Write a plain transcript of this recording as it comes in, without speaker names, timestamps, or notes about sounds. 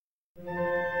Hello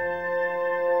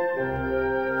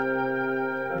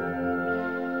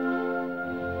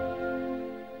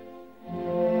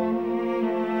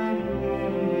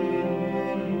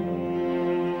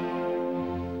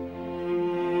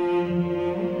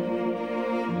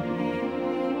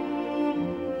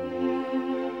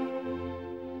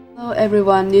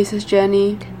everyone, this is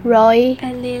Jenny, Roy,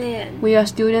 and Lillian. We are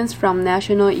students from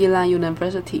National Ilan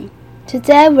University.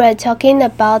 Today we're talking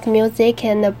about music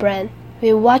and the brain.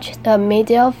 We watched a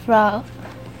video from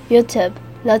YouTube.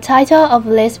 The title of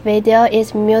this video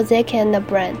is Music and the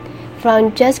Brain,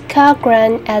 from Jessica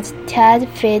Grant at TED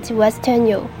Fit Western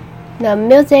U. The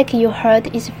music you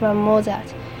heard is from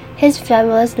Mozart, his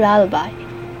famous lullaby.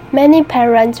 Many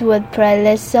parents would play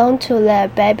this song to their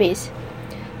babies.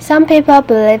 Some people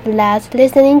believe that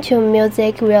listening to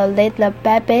music will let the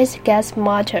babies get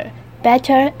smarter,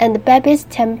 better, and the baby's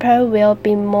temper will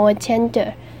be more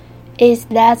tender. Is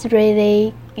that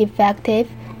really effective?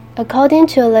 According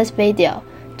to this video,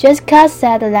 Jessica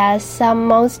said that some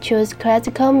moms choose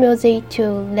classical music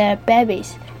to their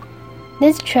babies.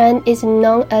 This trend is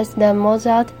known as the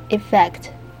Mozart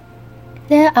effect.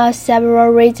 There are several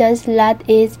reasons that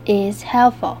it is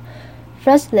helpful.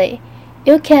 Firstly,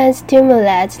 you can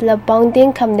stimulate the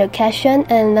bonding, communication,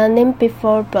 and learning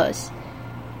before birth.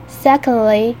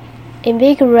 Secondly,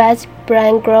 invigorates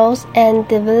brain growth and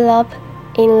development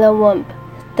in the womb.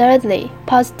 Thirdly,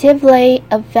 positively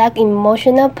affect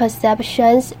emotional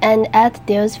perceptions and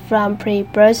attitudes from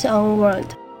pre-birth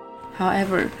onward.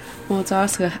 However,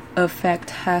 Mozart's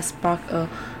effect has sparked a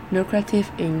lucrative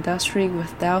industry with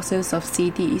thousands of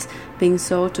CDs being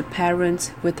sold to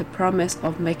parents with the promise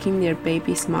of making their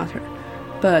baby smarter.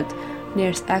 But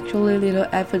there's actually little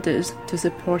evidence to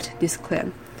support this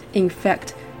claim. In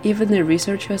fact, even the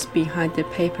researchers behind the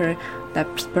paper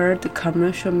that spurred the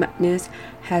commercial madness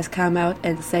has come out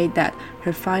and said that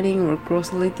her findings were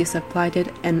grossly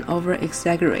disappointed and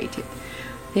over-exaggerated.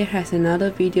 There has another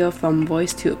video from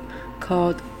VoiceTube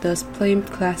called "Does Playing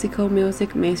Classical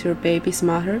Music Make Your Baby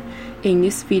Smarter?" In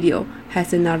this video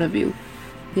has another view.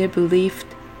 They believed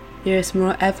there is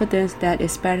more evidence that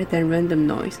it's better than random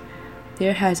noise.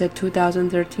 There has a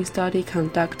 2013 study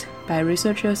conducted by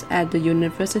researchers at the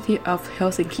University of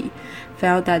Helsinki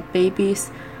found that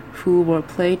babies who were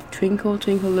played Twinkle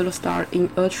Twinkle Little Star in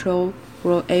utero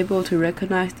were able to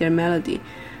recognize their melody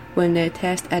when they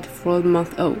test at 4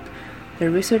 months old. The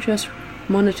researchers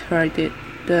monitored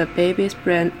the baby's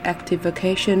brain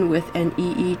activation with an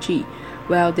EEG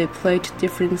while they played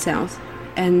different sounds,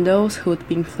 and those who'd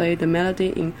been played the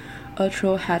melody in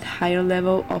utero had higher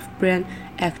level of brain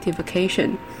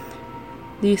activation.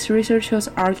 These researchers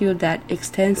argue that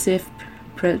extensive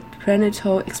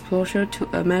prenatal exposure to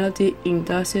a melody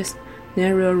induces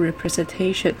neural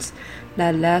representations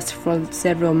that last for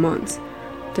several months.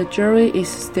 The jury is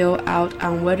still out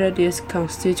on whether this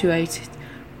constitutes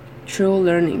true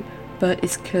learning, but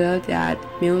it's clear that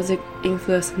music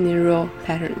influences neural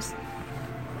patterns.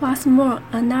 What's more,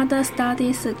 another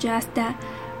study suggests that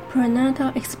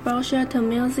prenatal exposure to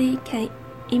music can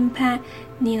impact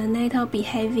neonatal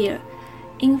behavior.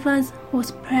 Infants whose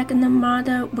pregnant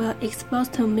mother were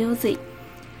exposed to music,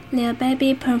 their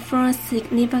baby performs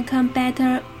significantly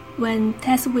better when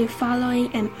tasked with following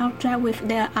an object with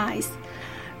their eyes,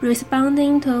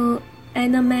 responding to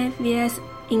animate vs.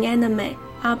 inanimate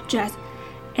objects,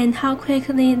 and how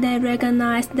quickly they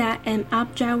recognize that an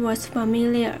object was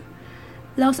familiar.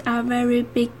 Those are very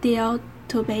big deals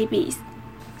to babies.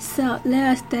 So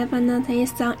there is definitely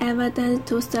some evidence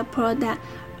to support that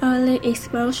early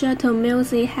exposure to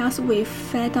music helps with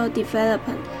fetal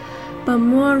development, but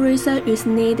more research is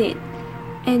needed,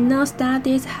 and no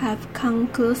studies have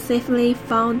conclusively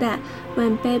found that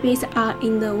when babies are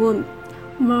in the womb,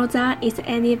 Mozart is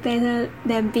any better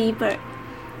than Biber.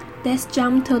 Let's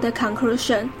jump to the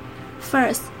conclusion.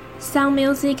 First, some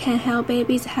music can help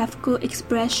babies have good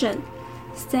expression.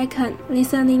 Second,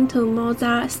 listening to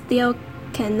Mozart still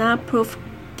cannot prove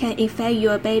can affect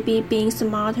your baby being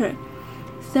smarter.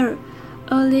 Third,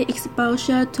 early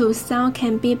exposure to sound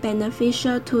can be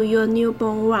beneficial to your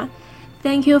newborn one.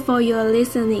 Thank you for your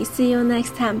listening. See you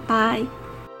next time. Bye.